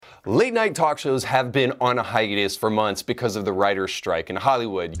Late night talk shows have been on a hiatus for months because of the writers' strike in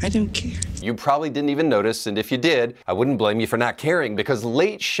Hollywood. I don't care. You probably didn't even notice, and if you did, I wouldn't blame you for not caring because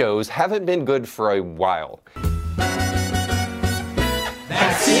late shows haven't been good for a while.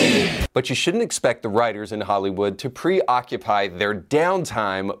 But you shouldn't expect the writers in Hollywood to preoccupy their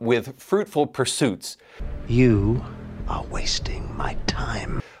downtime with fruitful pursuits. You are wasting my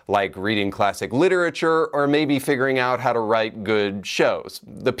time. Like reading classic literature or maybe figuring out how to write good shows.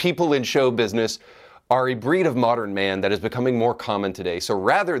 The people in show business are a breed of modern man that is becoming more common today. So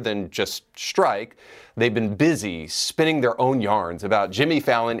rather than just strike, they've been busy spinning their own yarns about Jimmy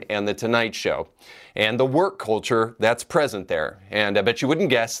Fallon and The Tonight Show and the work culture that's present there. And I bet you wouldn't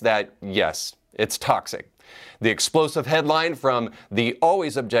guess that, yes, it's toxic. The explosive headline from the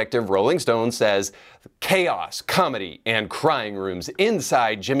always objective Rolling Stone says, "Chaos, comedy, and crying rooms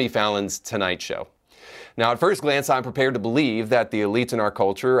inside Jimmy Fallon's Tonight Show." Now, at first glance, I'm prepared to believe that the elites in our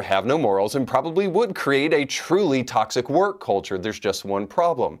culture have no morals and probably would create a truly toxic work culture. There's just one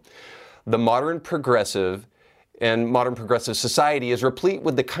problem. The modern progressive society is replete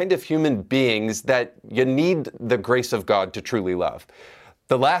with the kind of human beings that you need the grace of God to truly love.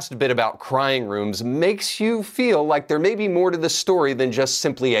 The last bit about crying rooms makes you feel like there may be more to the story than just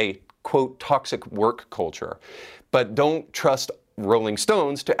simply a, quote, toxic work culture. But don't trust Rolling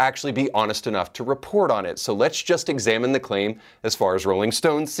Stones to actually be honest enough to report on it. So let's just examine the claim as far as Rolling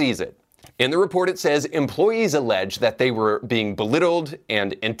Stone sees it. In the report, it says employees allege that they were being belittled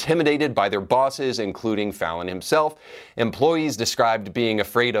and intimidated by their bosses, including Fallon himself. Employees described being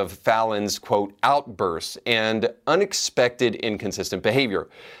afraid of Fallon's, quote, outbursts and unexpected inconsistent behavior.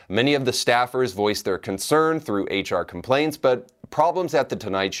 Many of the staffers voiced their concern through HR complaints, but problems at The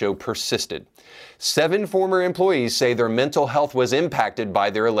Tonight Show persisted. 7 former employees say their mental health was impacted by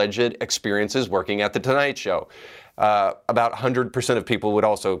their alleged experiences working at The Tonight Show. About 100% of people would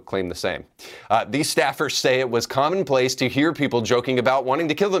also claim the same. These staffers say it was commonplace to hear people joking about wanting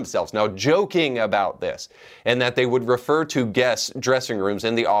to kill themselves. Now, joking about this, and that they would refer to guests' dressing rooms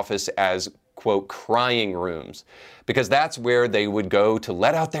in the office as, quote, crying rooms, because that's where they would go to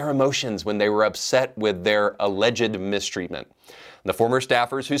let out their emotions when they were upset with their alleged mistreatment. The former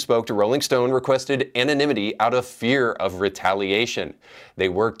staffers who spoke to Rolling Stone requested anonymity out of fear of retaliation. They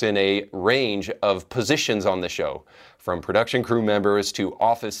worked in a range of positions on the show, from production crew members to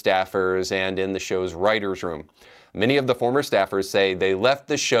office staffers and in the show's writer's room. Many of the former staffers say they left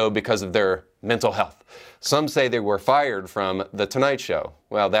the show because of their mental health. Some say they were fired from The Tonight Show.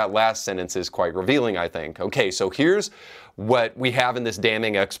 Well, that last sentence is quite revealing, I think. Okay, so here's what we have in this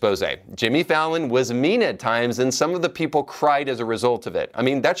damning expose. Jimmy Fallon was mean at times, and some of the people cried as a result of it. I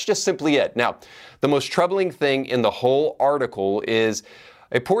mean, that's just simply it. Now, the most troubling thing in the whole article is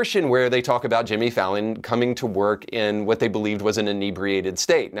a portion where they talk about Jimmy Fallon coming to work in what they believed was an inebriated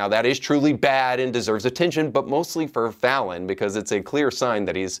state. Now, that is truly bad and deserves attention, but mostly for Fallon because it's a clear sign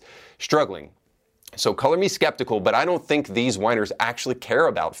that he's struggling. So color me skeptical, but I don't think these whiners actually care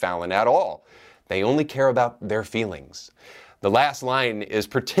about Fallon at all. They only care about their feelings. The last line is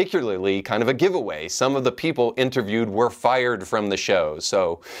particularly kind of a giveaway. Some of the people interviewed were fired from the show.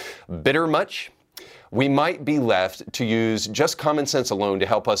 So, bitter much? We might be left to use just common sense alone to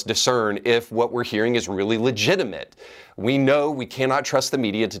help us discern if what we're hearing is really legitimate. We know we cannot trust the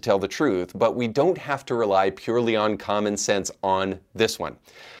media to tell the truth, but we don't have to rely purely on common sense on this one.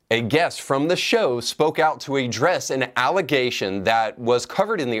 A guest from the show spoke out to address an allegation that was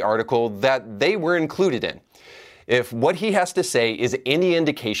covered in the article that they were included in. If what he has to say is any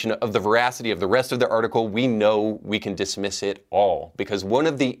indication of the veracity of the rest of the article, we know we can dismiss it all, because one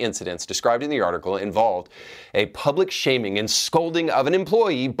of the incidents described in the article involved a public shaming and scolding of an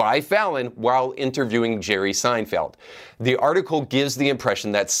employee by Fallon while interviewing Jerry Seinfeld. The article gives the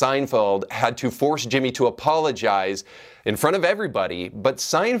impression that Seinfeld had to force Jimmy to apologize in front of everybody, but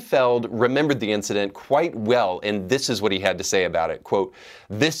Seinfeld remembered the incident quite well, and this is what he had to say about it. Quote,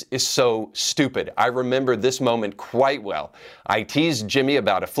 "This is so stupid. I remember this moment quite well. I teased Jimmy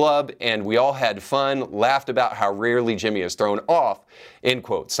about a flub, and we all had fun, laughed about how rarely Jimmy is thrown off," end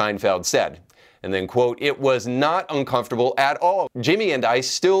quote, Seinfeld said. And then, quote, "It was not uncomfortable at all. Jimmy and I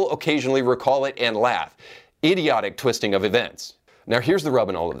still occasionally recall it and laugh. Idiotic twisting of events." Now, here's the rub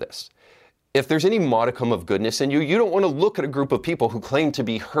in all of this. If there's any modicum of goodness in you, you don't want to look at a group of people who claim to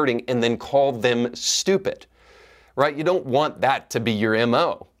be hurting and then call them stupid, right? You don't want that to be your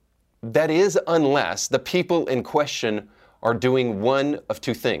MO. That is, unless the people in question are doing one of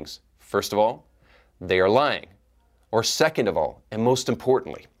two things. First of all, they are lying. Or second of all, and most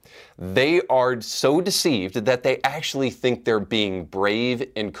importantly, they are so deceived that they actually think they're being brave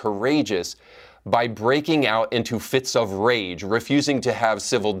and courageous by breaking out into fits of rage, refusing to have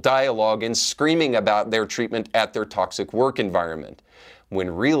civil dialogue, and screaming about their treatment at their toxic work environment, when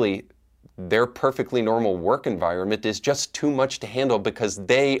really their perfectly normal work environment is just too much to handle because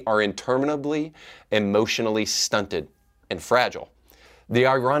they are interminably emotionally stunted and fragile. The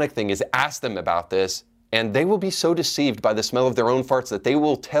ironic thing is, ask them about this, and they will be so deceived by the smell of their own farts that they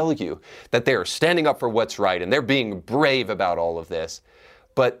will tell you that they are standing up for what's right and they're being brave about all of this,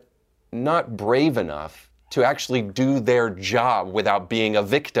 but not brave enough to actually do their job without being a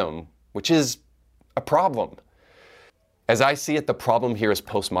victim, which is a problem. As I see it, the problem here is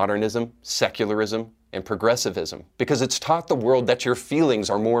postmodernism, secularism, and progressivism, because it's taught the world that your feelings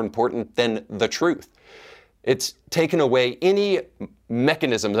are more important than the truth. It's taken away any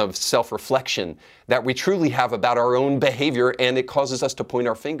mechanisms of self-reflection that we truly have about our own behavior, and it causes us to point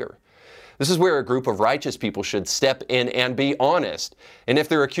our finger. This is where a group of righteous people should step in and be honest. And if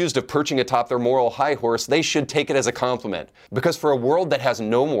they're accused of perching atop their moral high horse, they should take it as a compliment. Because for a world that has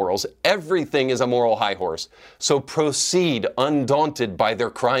no morals, everything is a moral high horse. So proceed undaunted by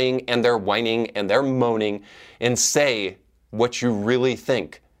their crying and their whining and their moaning, and say what you really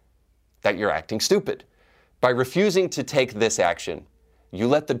think, that you're acting stupid. By refusing to take this action, you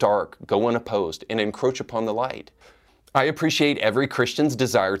let the dark go unopposed and encroach upon the light. I appreciate every Christian's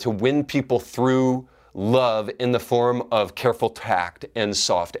desire to win people through love in the form of careful tact and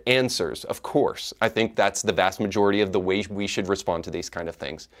soft answers. Of course, I think that's the vast majority of the way we should respond to these kind of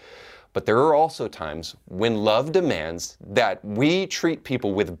things. But there are also times when love demands that we treat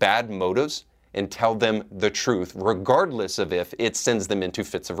people with bad motives and tell them the truth, regardless of if it sends them into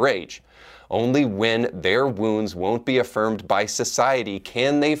fits of rage. Only when their wounds won't be affirmed by society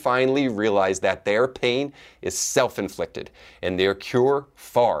can they finally realize that their pain is self-inflicted and their cure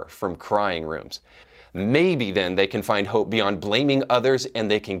far from crying rooms. Maybe then they can find hope beyond blaming others, and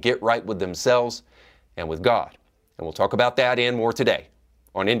they can get right with themselves and with God. And we'll talk about that and more today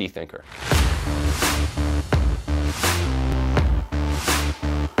on Indie Thinker.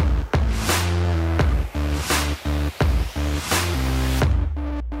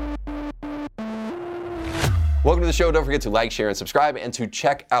 Welcome to the show. Don't forget to like, share, and subscribe, and to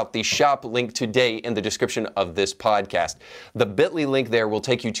check out the shop link today in the description of this podcast. The bit.ly link there will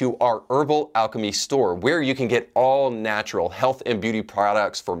take you to our Herbal Alchemy store, where you can get all natural health and beauty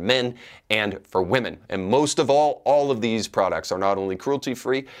products for men and for women. And most of all of these products are not only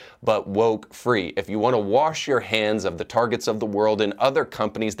cruelty-free, but woke-free. If you want to wash your hands of the targets of the world and other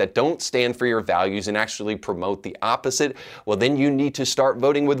companies that don't stand for your values and actually promote the opposite, well, then you need to start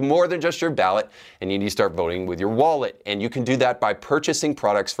voting with more than just your ballot, and you need to start voting with your wallet. And you can do that by purchasing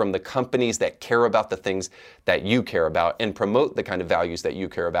products from the companies that care about the things that you care about and promote the kind of values that you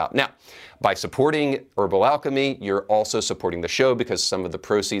care about. Now, by supporting Herbal Alchemy, you're also supporting the show, because some of the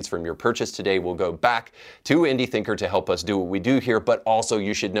proceeds from your purchase today will go back to Indie Thinker to help us do what we do here. But also,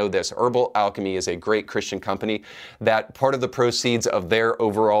 you should know this: Herbal Alchemy is a great Christian company that part of the proceeds of their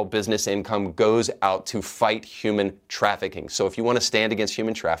overall business income goes out to fight human trafficking. So if you want to stand against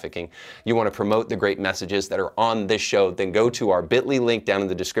human trafficking, you want to promote the great messages that are on this show, then go to our bit.ly link down in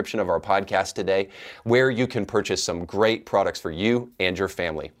the description of our podcast today, where you can purchase some great products for you and your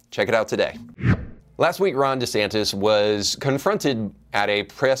family. Check it out today. Last week, Ron DeSantis was confronted at a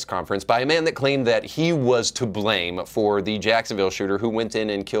press conference by a man that claimed that he was to blame for the Jacksonville shooter who went in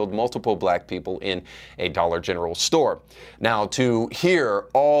and killed multiple black people in a Dollar General store. Now, to hear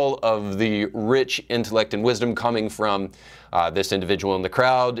all of the rich intellect and wisdom coming from this individual in the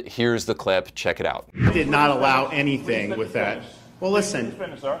crowd, here's the clip. Check it out. Did not allow anything with that. Well, listen.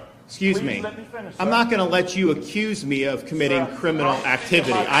 Excuse me. I'm not going to let you accuse me of committing criminal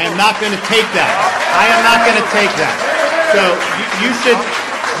activity. I am not going to take that. I am not going to take that. So you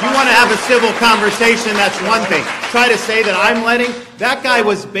want to have a civil conversation, that's one thing. Try to say that I'm letting, that guy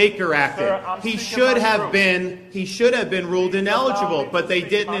was Baker acting. He should have been ruled ineligible, but they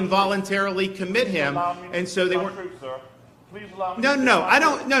didn't involuntarily commit him, and so they weren't.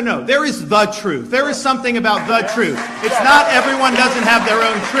 No. There is the truth. There is something about the truth. It's not everyone doesn't have their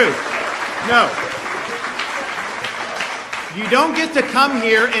own truth. No. You don't get to come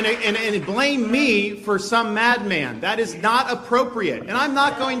here and blame me for some madman. That is not appropriate, and I'm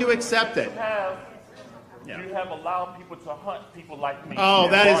not going to accept it. You have allowed people to hunt people like me. Oh,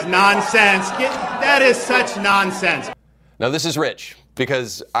 that is nonsense. That is such nonsense. Now, this is Rich,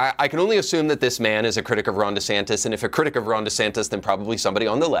 because I can only assume that this man is a critic of Ron DeSantis, and if a critic of Ron DeSantis, then probably somebody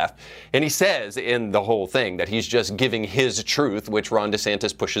on the left. And he says in the whole thing that he's just giving his truth, which Ron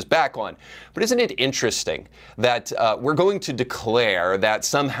DeSantis pushes back on. But isn't it interesting that we're going to declare that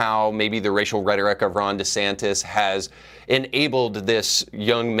somehow maybe the racial rhetoric of Ron DeSantis has enabled this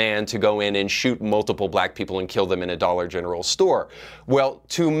young man to go in and shoot multiple black people and kill them in a Dollar General store. Well,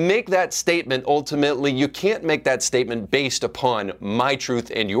 to make that statement, ultimately, you can't make that statement based upon my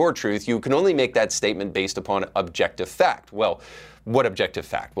truth and your truth. You can only make that statement based upon objective fact. Well, what objective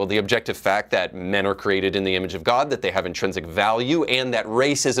fact? Well, the objective fact that men are created in the image of God, that they have intrinsic value, and that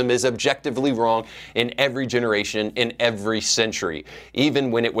racism is objectively wrong in every generation, in every century.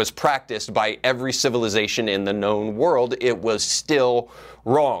 Even when it was practiced by every civilization in the known world, it was still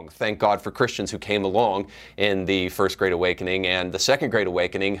wrong. Thank God for Christians who came along in the First Great Awakening and the Second Great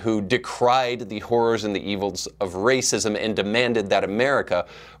Awakening, who decried the horrors and the evils of racism and demanded that America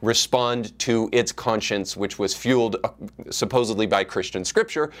respond to its conscience, which was fueled supposedly by Christian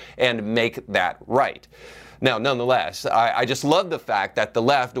scripture, and make that right. Now, nonetheless, I just love the fact that the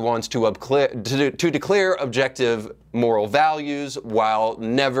left wants to declare objective moral values while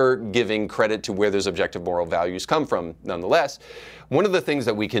never giving credit to where those objective moral values come from. Nonetheless, one of the things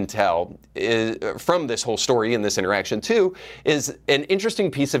that we can tell is, from this whole story and this interaction too, is an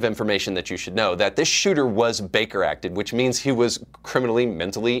interesting piece of information that you should know, that this shooter was Baker acted, which means he was criminally,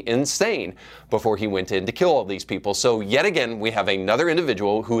 mentally insane before he went in to kill all these people. So yet again, we have another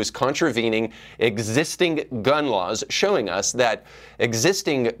individual who is contravening existing gun laws, showing us that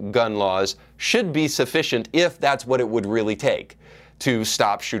existing gun laws should be sufficient if that's what it would really take to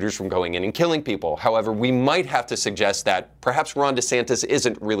stop shooters from going in and killing people. However, we might have to suggest that perhaps Ron DeSantis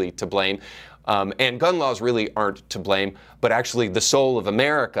isn't really to blame, and gun laws really aren't to blame, but actually the soul of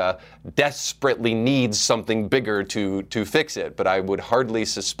America desperately needs something bigger to fix it. But I would hardly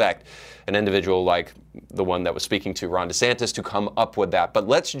suspect an individual like the one that was speaking to Ron DeSantis to come up with that. But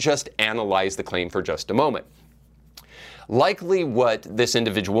let's just analyze the claim for just a moment. Likely what this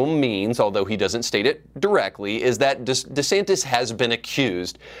individual means, although he doesn't state it directly, is that DeSantis has been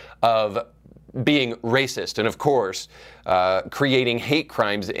accused of being racist and, of course, creating hate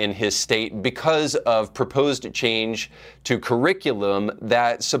crimes in his state because of proposed change to curriculum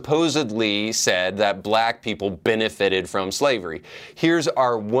that supposedly said that black people benefited from slavery. Here's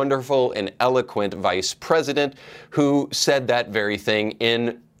our wonderful and eloquent vice president who said that very thing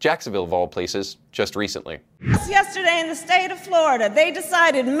in Jacksonville, of all places, just recently. Yesterday in the state of Florida, they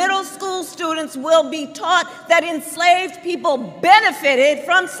decided middle school students will be taught that enslaved people benefited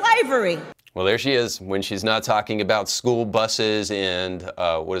from slavery. Well, there she is, when she's not talking about school buses and,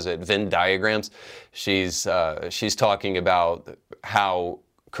 Venn diagrams. She's talking about how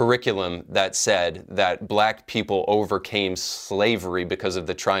curriculum that said that black people overcame slavery because of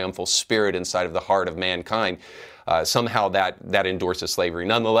the triumphal spirit inside of the heart of mankind. Somehow that endorses slavery.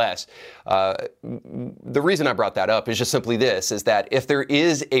 Nonetheless, the reason I brought that up is just simply this, is that if there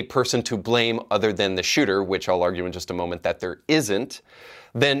is a person to blame other than the shooter, which I'll argue in just a moment that there isn't,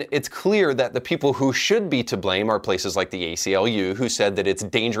 then it's clear that the people who should be to blame are places like the ACLU, who said that it's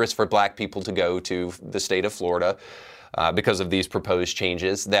dangerous for black people to go to the state of Florida because of these proposed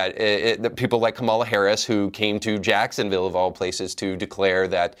changes, that people like Kamala Harris, who came to Jacksonville, of all places, to declare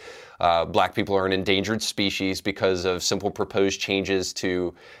that black people are an endangered species because of simple proposed changes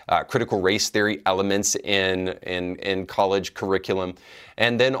to critical race theory elements in college curriculum.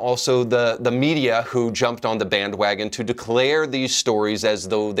 And then also the media, who jumped on the bandwagon to declare these stories as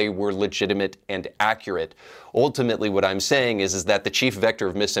though they were legitimate and accurate. Ultimately, what I'm saying is that the chief vector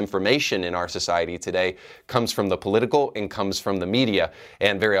of misinformation in our society today comes from the political and comes from the media.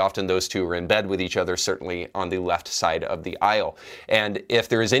 And very often those two are in bed with each other, certainly on the left side of the aisle. And if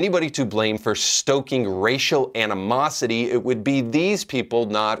there is anybody to blame for stoking racial animosity, it would be these people,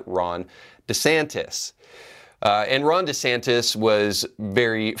 not Ron DeSantis. And Ron DeSantis was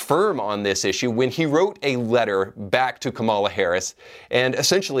very firm on this issue when he wrote a letter back to Kamala Harris. And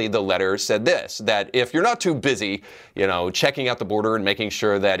essentially the letter said this, that if you're not too busy, checking out the border and making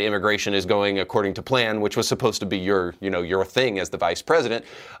sure that immigration is going according to plan, which was supposed to be your thing as the vice president,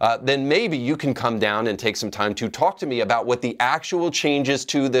 then maybe you can come down and take some time to talk to me about what the actual changes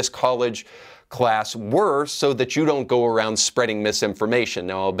to this college class were, so that you don't go around spreading misinformation.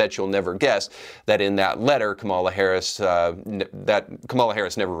 Now, I'll bet you'll never guess that in that letter, Kamala Harris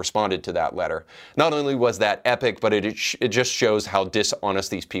never responded to that letter. Not only was that epic, but it just shows how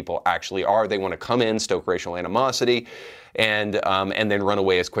dishonest these people actually are. They want to come in, stoke racial animosity, and then run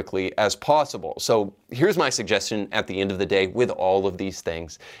away as quickly as possible. So here's my suggestion at the end of the day with all of these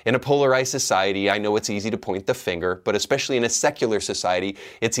things. In a polarized society, I know it's easy to point the finger, but especially in a secular society,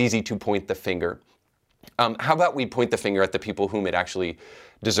 it's easy to point the finger. How about we point the finger at the people whom it actually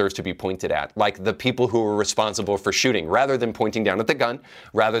deserves to be pointed at, like the people who were responsible for shooting. Rather than pointing down at the gun,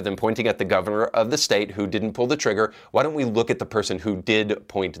 rather than pointing at the governor of the state who didn't pull the trigger, why don't we look at the person who did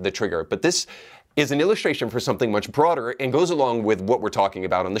point the trigger? But this is an illustration for something much broader and goes along with what we're talking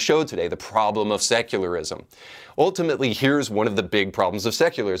about on the show today, the problem of secularism. Ultimately, here's one of the big problems of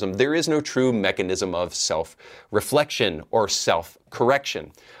secularism. There is no true mechanism of self-reflection or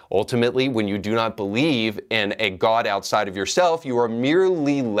self-correction. Ultimately, when you do not believe in a God outside of yourself, you are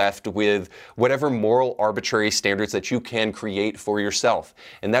merely left with whatever moral arbitrary standards that you can create for yourself.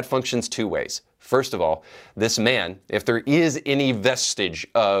 And that functions two ways. First of all, this man, if there is any vestige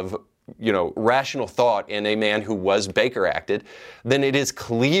of rational thought in a man who was Baker acted, then it is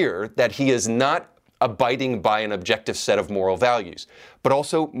clear that he is not abiding by an objective set of moral values. But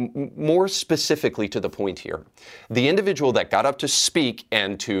also, more specifically to the point here, the individual that got up to speak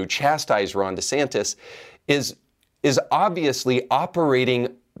and to chastise Ron DeSantis is obviously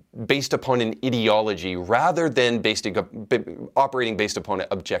operating based upon an ideology rather than operating based upon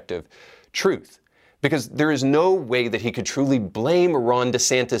objective truth. Because there is no way that he could truly blame Ron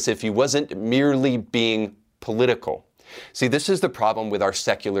DeSantis if he wasn't merely being political. See, this is the problem with our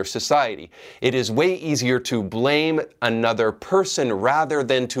secular society. It is way easier to blame another person rather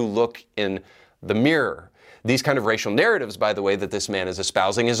than to look in the mirror. These kind of racial narratives, by the way, that this man is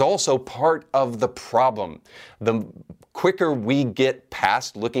espousing is also part of the problem. The quicker we get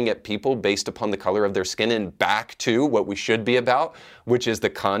past looking at people based upon the color of their skin and back to what we should be about, which is the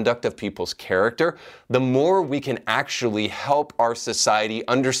conduct of people's character, the more we can actually help our society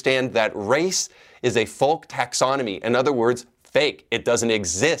understand that race is a folk taxonomy. In other words, fake. It doesn't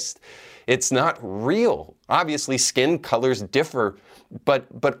exist. It's not real. Obviously, skin colors differ, but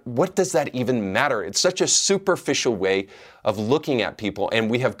what does that even matter? It's such a superficial way of looking at people, and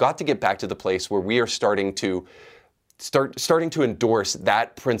we have got to get back to the place where we are starting to endorse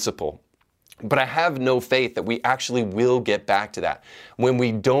that principle. But I have no faith that we actually will get back to that when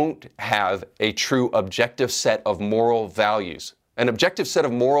we don't have a true objective set of moral values. An objective set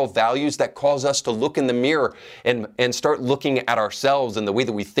of moral values that cause us to look in the mirror and start looking at ourselves and the way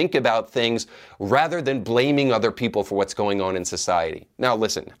that we think about things rather than blaming other people for what's going on in society. Now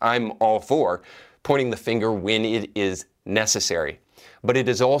listen, I'm all for pointing the finger when it is necessary. But it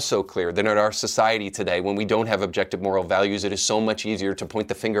is also clear that in our society today, when we don't have objective moral values, it is so much easier to point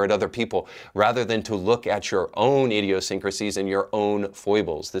the finger at other people rather than to look at your own idiosyncrasies and your own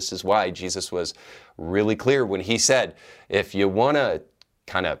foibles. This is why Jesus was really clear when he said, if you want to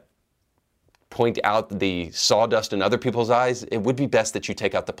kind of point out the sawdust in other people's eyes, it would be best that you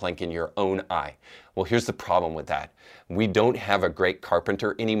take out the plank in your own eye. Well, here's the problem with that. We don't have a great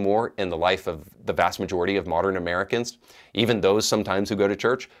carpenter anymore in the life of the vast majority of modern Americans, even those sometimes who go to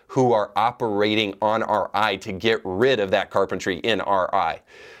church, who are operating on our eye to get rid of that carpentry in our eye.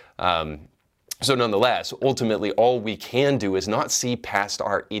 So nonetheless, ultimately, all we can do is not see past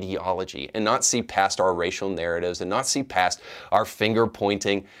our ideology and not see past our racial narratives and not see past our finger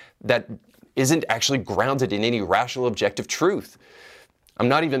pointing that isn't actually grounded in any rational objective truth. I'm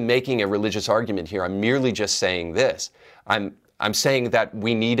not even making a religious argument here. I'm merely just saying this. I'm saying that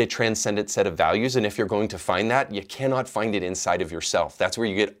we need a transcendent set of values, and if you're going to find that, you cannot find it inside of yourself. That's where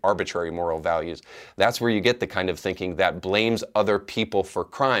you get arbitrary moral values. That's where you get the kind of thinking that blames other people for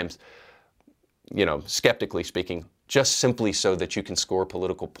crimes, skeptically speaking, just simply so that you can score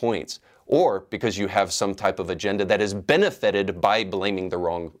political points, or because you have some type of agenda that is benefited by blaming the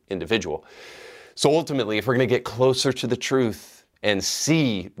wrong individual. So ultimately, if we're going to get closer to the truth and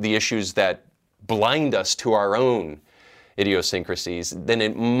see the issues that blind us to our own idiosyncrasies, then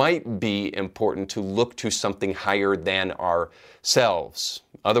it might be important to look to something higher than ourselves.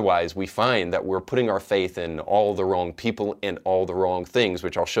 Otherwise, we find that we're putting our faith in all the wrong people and all the wrong things,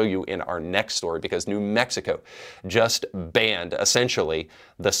 which I'll show you in our next story, because New Mexico just banned, essentially,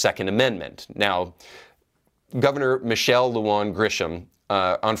 the Second Amendment. Now, Governor Michelle Lujan Grisham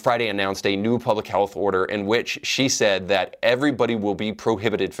on Friday announced a new public health order in which she said that everybody will be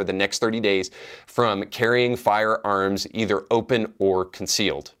prohibited for the next 30 days from carrying firearms either open or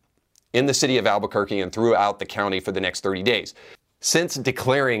concealed in the city of Albuquerque and throughout the county for the next 30 days. Since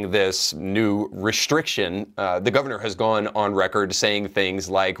declaring this new restriction, the governor has gone on record saying things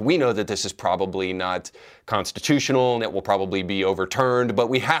like, we know that this is probably not constitutional and it will probably be overturned, but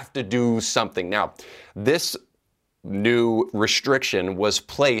we have to do something. Now, this new restriction was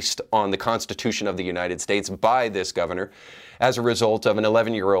placed on the Constitution of the United States by this governor as a result of an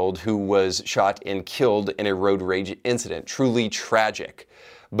 11-year-old who was shot and killed in a road rage incident. Truly tragic.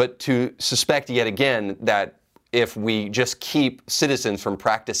 But to suspect yet again that if we just keep citizens from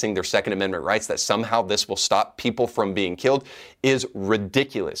practicing their Second Amendment rights, that somehow this will stop people from being killed is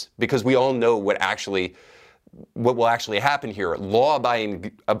ridiculous, because we all know what will actually happen here.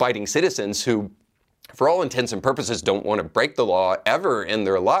 Law-abiding citizens who for all intents and purposes, don't want to break the law ever in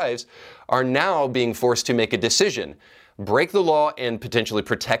their lives, are now being forced to make a decision. Break the law and potentially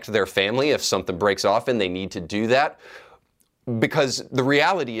protect their family if something breaks off and they need to do that. Because the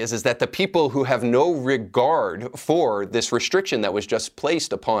reality is that the people who have no regard for this restriction that was just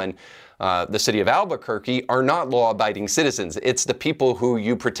placed upon the city of Albuquerque are not law-abiding citizens. It's the people who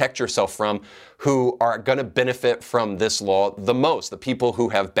you protect yourself from who are going to benefit from this law the most. The people who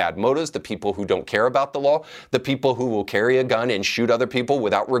have bad motives, the people who don't care about the law, the people who will carry a gun and shoot other people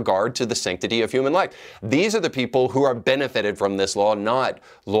without regard to the sanctity of human life. These are the people who are benefited from this law, not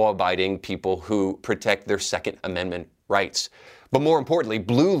law-abiding people who protect their Second Amendment rights. But more importantly,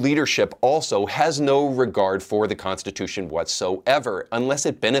 blue leadership also has no regard for the Constitution whatsoever, unless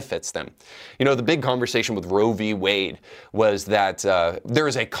it benefits them. You know, the big conversation with Roe v. Wade was that there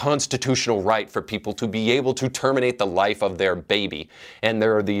is a constitutional right for people to be able to terminate the life of their baby. And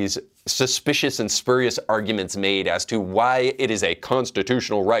there are these suspicious and spurious arguments made as to why it is a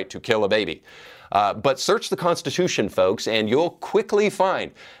constitutional right to kill a baby. But search the Constitution, folks, and you'll quickly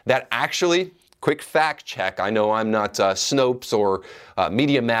find that actually, quick fact check. I know I'm not Snopes or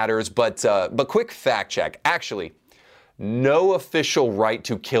Media Matters, but quick fact check. Actually, no official right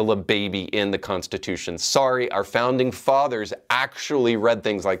to kill a baby in the Constitution. Sorry, our founding fathers actually read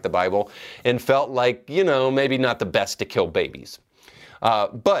things like the Bible and felt like, you know, maybe not the best to kill babies.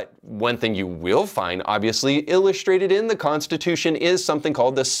 But one thing you will find, obviously, illustrated in the Constitution is something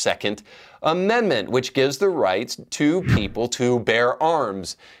called the Second Amendment, which gives the right to people to bear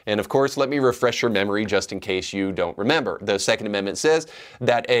arms. And of course, let me refresh your memory just in case you don't remember. The Second Amendment says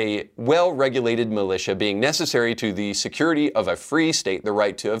that a well-regulated militia being necessary to the security of a free state, the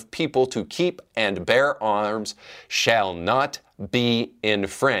right of people to keep and bear arms shall not be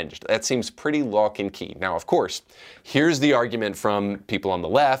infringed. That seems pretty lock and key. Now, of course, here's the argument from people on the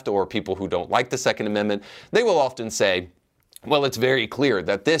left or people who don't like the Second Amendment. They will often say, well, it's very clear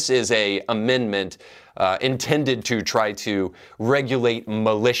that this is an amendment intended to try to regulate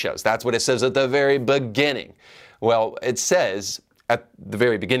militias. That's what it says at the very beginning. Well, it says at the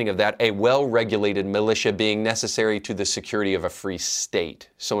very beginning of that, a well-regulated militia being necessary to the security of a free state.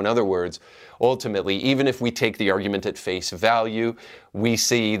 So in other words, ultimately, even if we take the argument at face value, we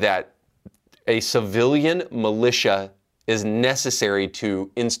see that a civilian militia is necessary to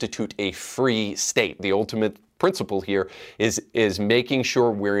institute a free state. The ultimate principle here is making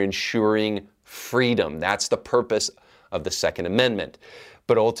sure we're ensuring freedom. That's the purpose of the Second Amendment.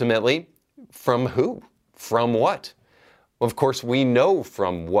 But ultimately, from who? From what? Of course, we know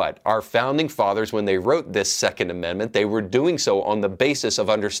from what. Our founding fathers, when they wrote this Second Amendment, they were doing so on the basis of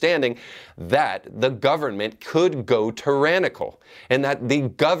understanding that the government could go tyrannical, and that the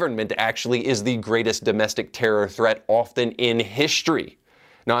government actually is the greatest domestic terror threat often in history.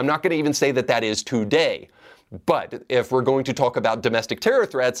 Now, I'm not going to even say that that is today. But if we're going to talk about domestic terror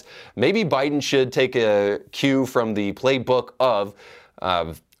threats, maybe Biden should take a cue from the playbook of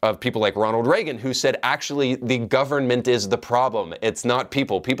people like Ronald Reagan, who said, actually, the government is the problem. It's not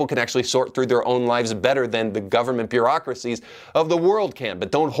people. People can actually sort through their own lives better than the government bureaucracies of the world can. But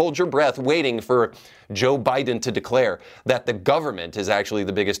don't hold your breath waiting for Joe Biden to declare that the government is actually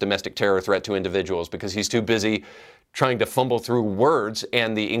the biggest domestic terror threat to individuals, because he's too busy trying to fumble through words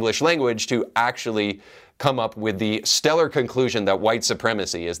and the English language to actually come up with the stellar conclusion that white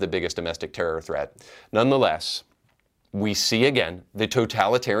supremacy is the biggest domestic terror threat. Nonetheless, we see again the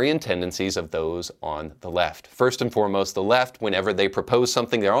totalitarian tendencies of those on the left. First and foremost, the left, whenever they propose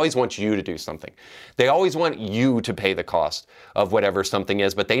something, they always want you to do something. They always want you to pay the cost of whatever something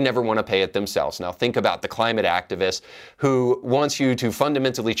is, but they never want to pay it themselves. Now think about the climate activist who wants you to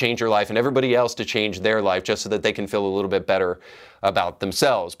fundamentally change your life and everybody else to change their life just so that they can feel a little bit better about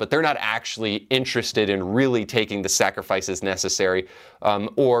themselves, but they're not actually interested in really taking the sacrifices necessary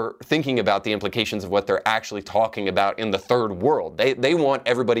or thinking about the implications of what they're actually talking about in the third world. They want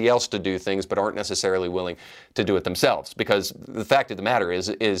everybody else to do things, but aren't necessarily willing to do it themselves, because the fact of the matter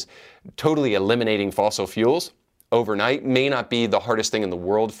is totally eliminating fossil fuels overnight may not be the hardest thing in the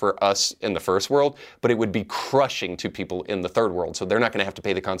world for us in the first world, but it would be crushing to people in the third world. So they're not going to have to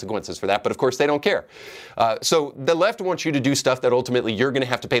pay the consequences for that. But of course, they don't care. So the left wants you to do stuff that ultimately you're going to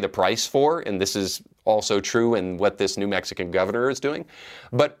have to pay the price for. And this is also true in what this New Mexican governor is doing.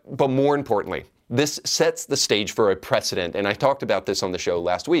 But more importantly, this sets the stage for a precedent, and I talked about this on the show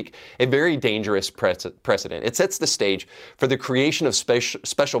last week, a very dangerous precedent. It sets the stage for the creation of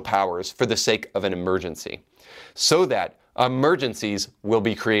special powers for the sake of an emergency, so that emergencies will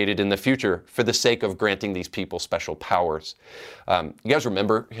be created in the future for the sake of granting these people special powers. You guys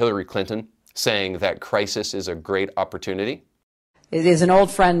remember Hillary Clinton saying that crisis is a great opportunity? is an old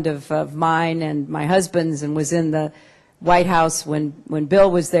friend of mine and my husband's, and was in the White House when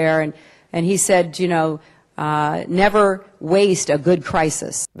Bill was there, and he said, you know, never waste a good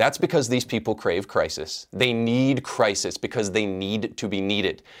crisis. That's because these people crave crisis. They need crisis because they need to be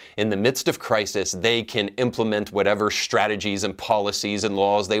needed. In the midst of crisis, they can implement whatever strategies and policies and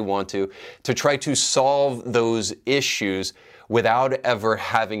laws they want to try to solve those issues without ever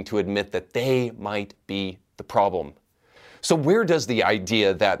having to admit that they might be the problem. So where does the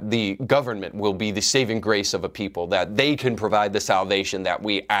idea that the government will be the saving grace of a people, that they can provide the salvation that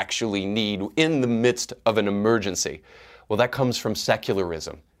we actually need in the midst of an emergency? Well, that comes from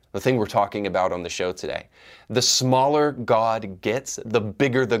secularism, the thing we're talking about on the show today. The smaller God gets, the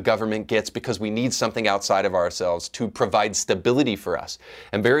bigger the government gets, because we need something outside of ourselves to provide stability for us.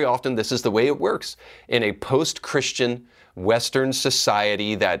 And very often this is the way it works. In a post-Christian Western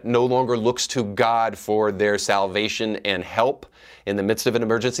society that no longer looks to God for their salvation and help in the midst of an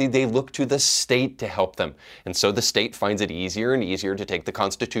emergency, they look to the state to help them. And so the state finds it easier and easier to take the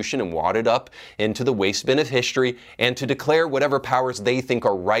Constitution and wad it up into the waste bin of history and to declare whatever powers they think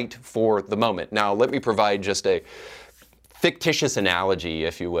are right for the moment. Now, let me provide just a fictitious analogy,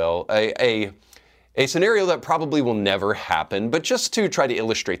 if you will, a scenario that probably will never happen, but just to try to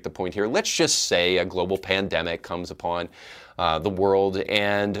illustrate the point here, let's just say a global pandemic comes upon the world,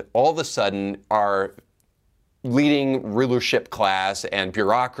 and all of a sudden our leading rulership class and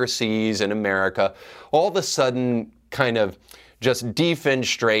bureaucracies in America all of a sudden kind of just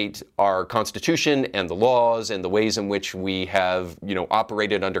defenestrate our Constitution and the laws and the ways in which we have, you know,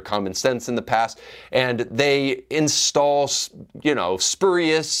 operated under common sense in the past, and they install, you know,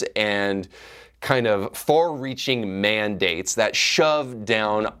 spurious and kind of far-reaching mandates that shove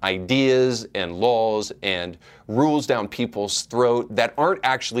down ideas and laws and rules down people's throat that aren't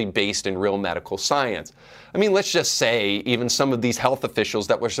actually based in real medical science. I mean, let's just say even some of these health officials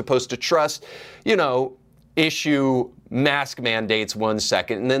that we're supposed to trust, you know, issue mask mandates one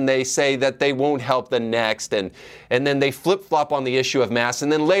second, and then they say that they won't help the next, and then they flip-flop on the issue of masks,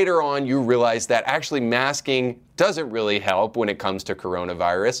 and then later on you realize that actually masking doesn't really help when it comes to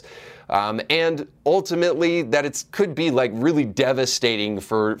coronavirus. And ultimately that it could be like really devastating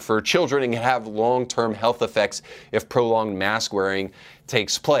for children and have long-term health effects if prolonged mask wearing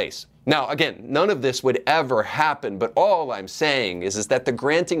takes place. Now, again, none of this would ever happen, but all I'm saying is that the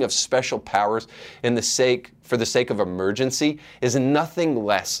granting of special powers for the sake of emergency is nothing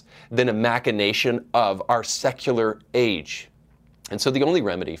less than a machination of our secular age. And so the only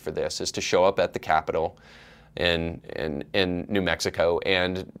remedy for this is to show up at the Capitol in New Mexico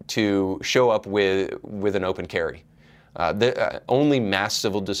and to show up with an open carry. Only mass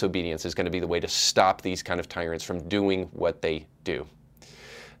civil disobedience is going to be the way to stop these kind of tyrants from doing what they do.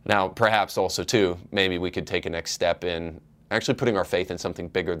 Now, perhaps also, too, maybe we could take a next step in actually putting our faith in something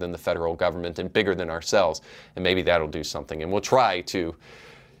bigger than the federal government and bigger than ourselves, and maybe that'll do something. And we'll try to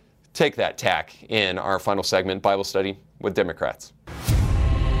take that tack in our final segment, Bible Study with Democrats.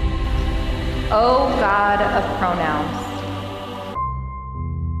 Oh, God of pronouns.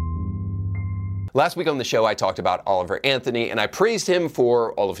 Last week on the show, I talked about Oliver Anthony, and I praised him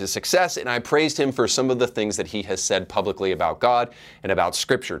for all of his success, and I praised him for some of the things that he has said publicly about God and about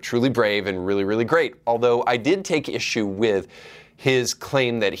Scripture. Truly brave and really, really great. Although I did take issue with his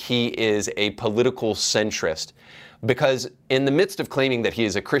claim that he is a political centrist, because in the midst of claiming that he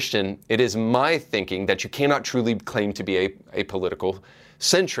is a Christian, it is my thinking that you cannot truly claim to be a political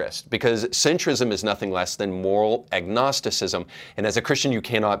centrist, because centrism is nothing less than moral agnosticism, and as a Christian you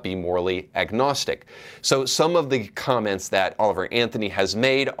cannot be morally agnostic. So some of the comments that Oliver Anthony has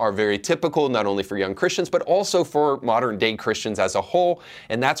made are very typical, not only for young Christians but also for modern day Christians as a whole,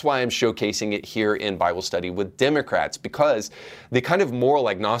 and that's why I'm showcasing it here in Bible Study with Democrats, because the kind of moral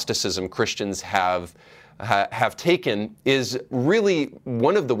agnosticism Christians have taken is really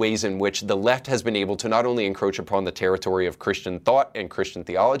one of the ways in which the left has been able to not only encroach upon the territory of Christian thought and Christian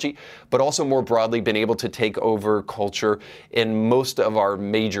theology, but also more broadly been able to take over culture in most of our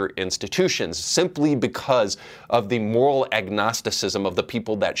major institutions, simply because of the moral agnosticism of the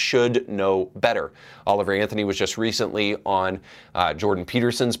people that should know better. Oliver Anthony was just recently on Jordan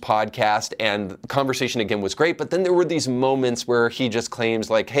Peterson's podcast, and the conversation again was great, but then there were these moments where he just claims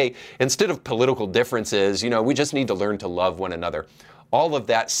like, hey, instead of political differences, you know, we just need to learn to love one another. All of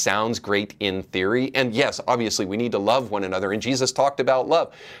that sounds great in theory, and yes, obviously we need to love one another, and Jesus talked about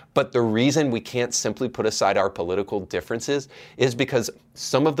love. But the reason we can't simply put aside our political differences is because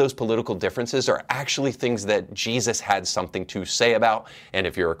some of those political differences are actually things that Jesus had something to say about, and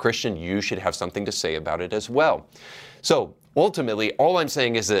if you're a Christian, you should have something to say about it as well. So ultimately, all I'm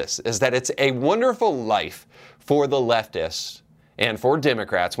saying is this, is that it's a wonderful life for the leftists and for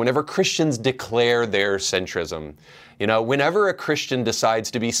Democrats whenever Christians declare their centrism. You know, whenever a Christian decides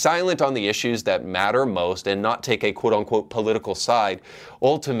to be silent on the issues that matter most and not take a quote-unquote political side,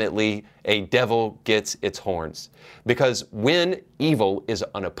 ultimately a devil gets its horns. Because when evil is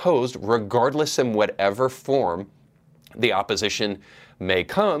unopposed, regardless in whatever form the opposition may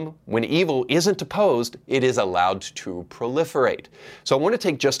come, when evil isn't opposed, it is allowed to proliferate. So I want to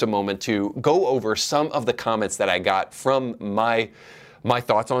take just a moment to go over some of the comments that I got from my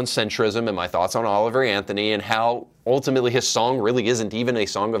thoughts on centrism and my thoughts on Oliver Anthony, and how ultimately his song really isn't even a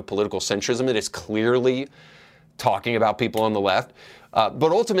song of political centrism. It is clearly talking about people on the left.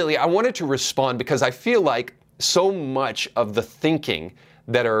 But ultimately, I wanted to respond because I feel like so much of the thinking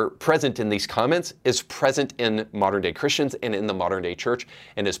that are present in these comments is present in modern day Christians and in the modern day church,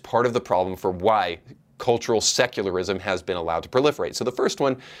 and is part of the problem for why cultural secularism has been allowed to proliferate. So the first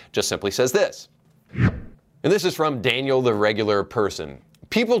one just simply says this. And this is from Daniel the Regular Person.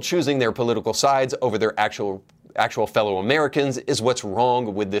 People choosing their political sides over their actual fellow Americans is what's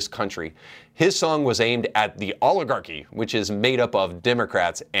wrong with this country. His song was aimed at the oligarchy, which is made up of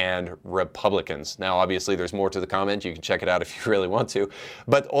Democrats and Republicans. Now, obviously, there's more to the comment. You can check it out if you really want to.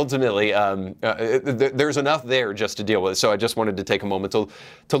 But ultimately, there's enough there just to deal with. So I just wanted to take a moment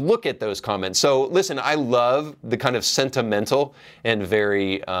to look at those comments. So listen, I love the kind of sentimental and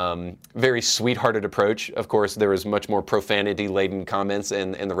very sweethearted approach. Of course, there was much more profanity-laden comments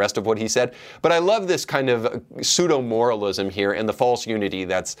in the rest of what he said. But I love this kind of pseudo-moralism here and the false unity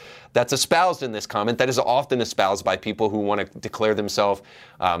that's espoused in this comment, that is often espoused by people who want to declare themselves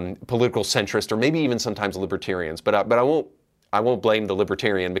political centrist, or maybe even sometimes libertarians. But I won't blame the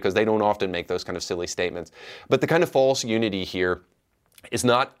libertarian, because they don't often make those kind of silly statements. But the kind of false unity here is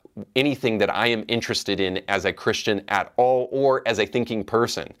not anything that I am interested in as a Christian at all, or as a thinking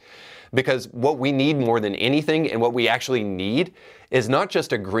person. Because what we need more than anything, and what we actually need, is not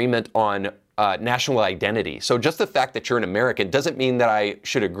just agreement on national identity. So just the fact that you're an American doesn't mean that I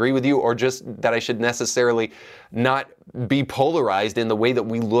should agree with you, or just that I should necessarily not be polarized in the way that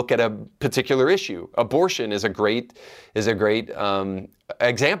we look at a particular issue. Abortion is a great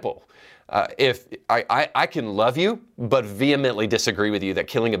example. If I can love you, but vehemently disagree with you that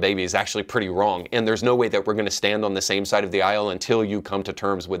killing a baby is actually pretty wrong, and there's no way that we're going to stand on the same side of the aisle until you come to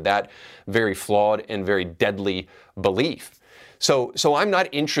terms with that very flawed and very deadly belief. So I'm not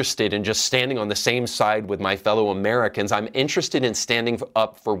interested in just standing on the same side with my fellow Americans. I'm interested in standing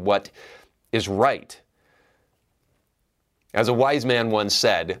up for what is right. As a wise man once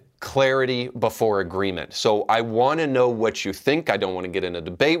said, clarity before agreement. So I want to know what you think. I don't want to get in a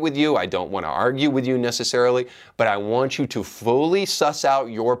debate with you. I don't want to argue with you necessarily, but I want you to fully suss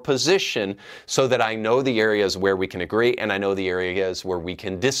out your position so that I know the areas where we can agree and I know the areas where we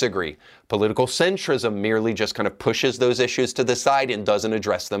can disagree. Political centrism merely just kind of pushes those issues to the side and doesn't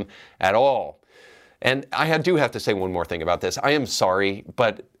address them at all. And I do have to say one more thing about this. I am sorry,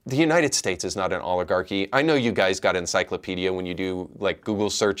 but the United States is not an oligarchy. I know you guys got encyclopedia when you do like Google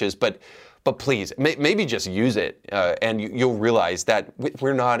searches, but please, maybe just use it, and you'll realize that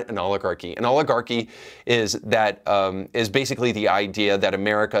we're not an oligarchy. An oligarchy is basically the idea that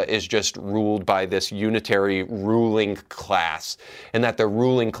America is just ruled by this unitary ruling class, and that the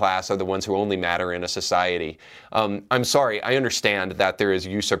ruling class are the ones who only matter in a society. I'm sorry, I understand that there is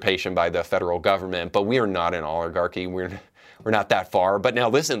usurpation by the federal government, but we are not an oligarchy. We're not that far. But now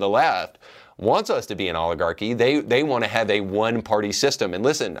listen, the left wants us to be an oligarchy. They want to have a one-party system. And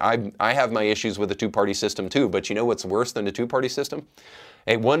listen, I have my issues with a two-party system too, but you know what's worse than a two-party system?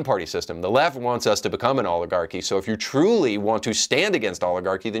 A one-party system. The left wants us to become an oligarchy. So if you truly want to stand against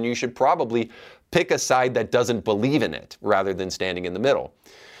oligarchy, then you should probably pick a side that doesn't believe in it rather than standing in the middle.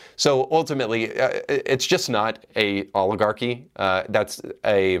 So ultimately, it's just not a oligarchy. That's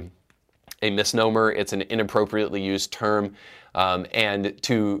a misnomer. It's an inappropriately used term. And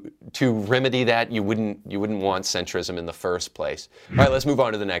to remedy that, you wouldn't want centrism in the first place. All right, let's move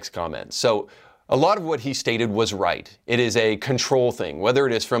on to the next comment. So a lot of what he stated was right. It is a control thing, whether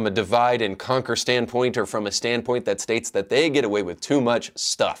it is from a divide and conquer standpoint or from a standpoint that states that they get away with too much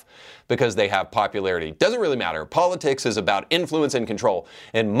stuff because they have popularity. Doesn't really matter. Politics is about influence and control,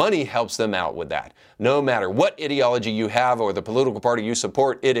 and money helps them out with that. No matter what ideology you have or the political party you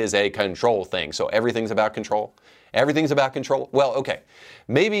support, it is a control thing. So everything's about control. Everything's about control? Well, okay.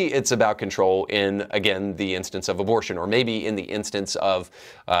 Maybe it's about control in, again, the instance of abortion, or maybe in the instance of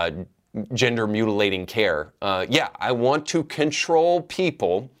gender mutilating care. Yeah, I want to control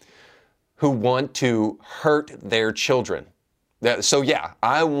people who want to hurt their children. So yeah,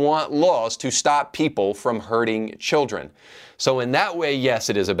 I want laws to stop people from hurting children. So in that way, yes,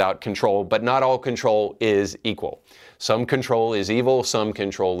 it is about control, but not all control is equal. Some control is evil, some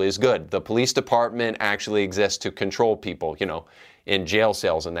control is good. The police department actually exists to control people, in jail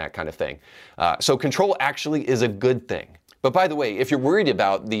cells and that kind of thing. So control actually is a good thing. But by the way, if you're worried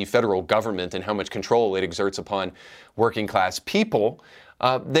about the federal government and how much control it exerts upon working class people,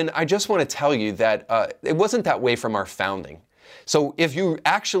 then I just want to tell you that it wasn't that way from our founding. So if you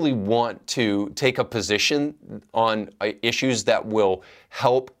actually want to take a position on issues that will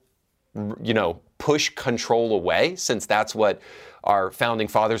help, push control away, since that's what our founding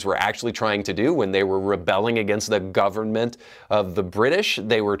fathers were actually trying to do when they were rebelling against the government of the British.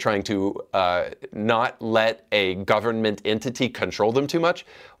 They were trying to not let a government entity control them too much.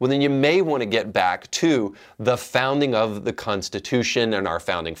 Well, then you may want to get back to the founding of the Constitution and our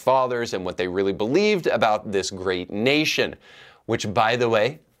founding fathers and what they really believed about this great nation, which, by the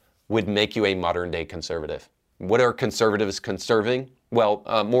way, would make you a modern-day conservative. What are conservatives conserving? Well,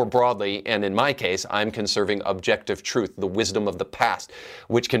 more broadly, and in my case, I'm conserving objective truth, the wisdom of the past,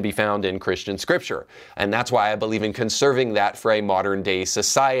 which can be found in Christian scripture. And that's why I believe in conserving that for a modern day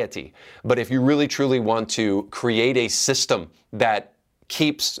society. But if you really truly want to create a system that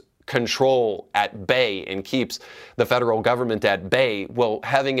keeps control at bay and keeps the federal government at bay, well,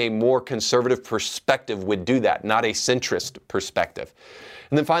 having a more conservative perspective would do that, not a centrist perspective.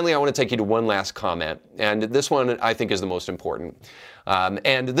 And then finally, I want to take you to one last comment, and this one I think is the most important.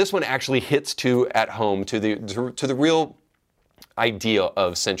 And this one actually hits at home to the real idea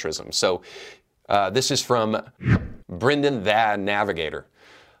of centrism. So this is from Brendan the Navigator.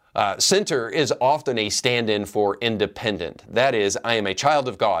 Center is often a stand-in for independent. That is, I am a child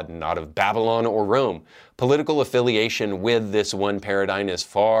of God, not of Babylon or Rome. Political affiliation with this one paradigm is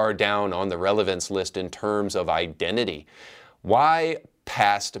far down on the relevance list in terms of identity. Why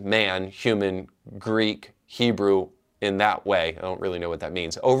past man, human, Greek, Hebrew, in that way, I don't really know what that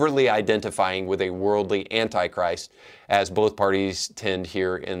means, overly identifying with a worldly antichrist, as both parties tend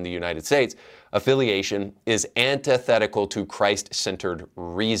here in the United States, affiliation is antithetical to Christ-centered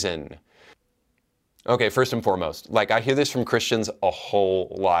reason. Okay, first and foremost, I hear this from Christians a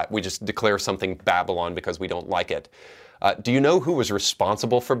whole lot. We just declare something Babylon because we don't like it. Do you know who was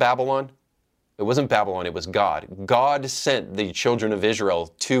responsible for Babylon? It wasn't Babylon, it was God. God sent the children of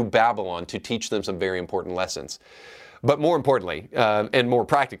Israel to Babylon to teach them some very important lessons. But more importantly, and more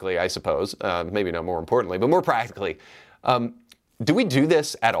practically, I suppose, maybe not more importantly, but more practically, do we do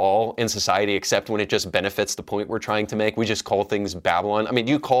this at all in society except when it just benefits the point we're trying to make? We just call things Babylon. I mean,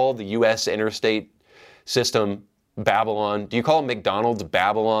 do you call the U.S. interstate system Babylon? Do you call McDonald's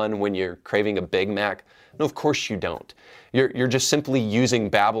Babylon when you're craving a Big Mac? No, of course you don't. You're just simply using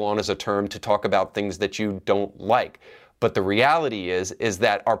Babylon as a term to talk about things that you don't like. But the reality is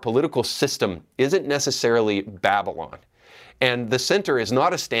that our political system isn't necessarily Babylon. And the center is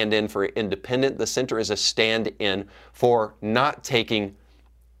not a stand-in for independent. The center is a stand-in for not taking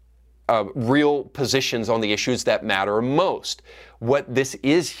real positions on the issues that matter most. What this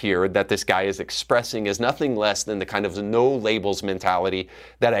is here that this guy is expressing is nothing less than the kind of no labels mentality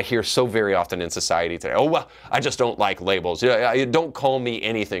that I hear so very often in society today. Oh, well, I just don't like labels. Don't call me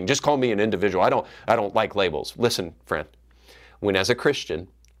anything. Just call me an individual. I don't like labels. Listen, friend, when as a Christian,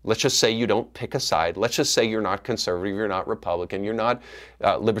 let's just say you don't pick a side. Let's just say you're not conservative, you're not Republican, you're not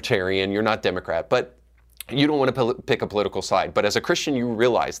libertarian, you're not Democrat, but you don't want to pick a political side. But as a Christian, you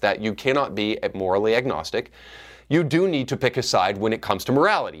realize that you cannot be morally agnostic. You do need to pick a side when it comes to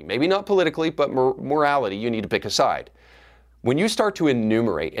morality. Maybe not politically, but morality, you need to pick a side. When you start to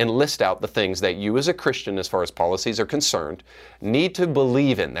enumerate and list out the things that you as a Christian, as far as policies are concerned, need to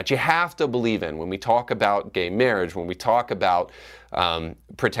believe in, that you have to believe in, when we talk about gay marriage, when we talk about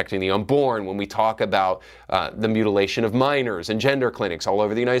protecting the unborn, when we talk about the mutilation of minors and gender clinics all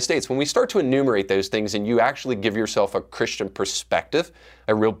over the United States, when we start to enumerate those things and you actually give yourself a Christian perspective,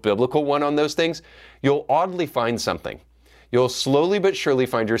 a real biblical one on those things, you'll oddly find something. You'll slowly but surely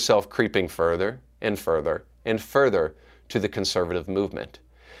find yourself creeping further and further and further to the conservative movement.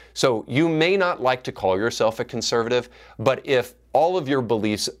 So you may not like to call yourself a conservative, but if all of your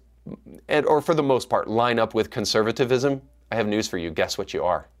beliefs, or for the most part, line up with conservatism, I have news for you. Guess what you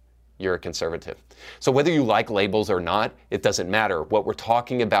are? You're a conservative. So whether you like labels or not, it doesn't matter. What we're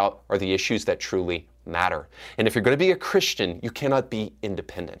talking about are the issues that truly matter. And if you're going to be a Christian, you cannot be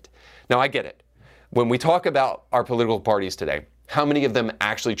independent. Now, I get it. When we talk about our political parties today, how many of them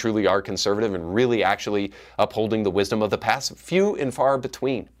actually truly are conservative and really actually upholding the wisdom of the past? Few and far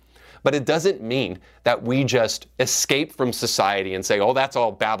between. But it doesn't mean that we just escape from society and say, oh, that's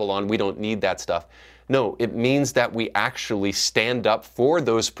all Babylon, we don't need that stuff. No, it means that we actually stand up for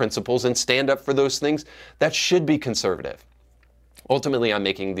those principles and stand up for those things that should be conservative. Ultimately, I'm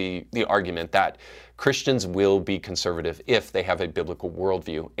making the argument that Christians will be conservative if they have a biblical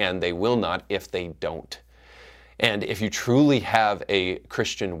worldview, and they will not if they don't. And if you truly have a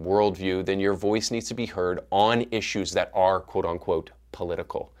Christian worldview, then your voice needs to be heard on issues that are, quote unquote,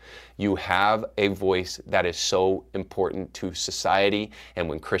 political. You have a voice that is so important to society, and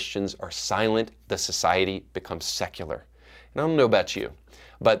when Christians are silent, the society becomes secular. And I don't know about you,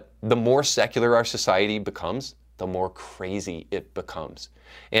 but the more secular our society becomes, the more crazy it becomes.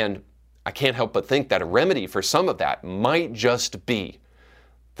 And I can't help but think that a remedy for some of that might just be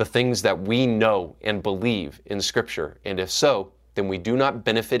the things that we know and believe in Scripture. And if so, then we do not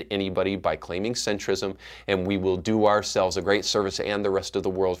benefit anybody by claiming centrism, and we will do ourselves a great service and the rest of the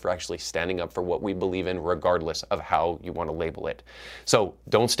world for actually standing up for what we believe in, regardless of how you want to label it. So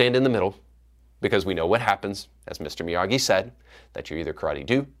don't stand in the middle, because we know what happens, as Mr. Miyagi said, that you either karate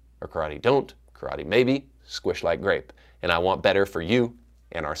do or karate don't, karate maybe, squish like grape. And I want better for you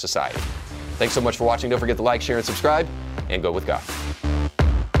and our society. Thanks so much for watching. Don't forget to like, share, and subscribe, and go with God.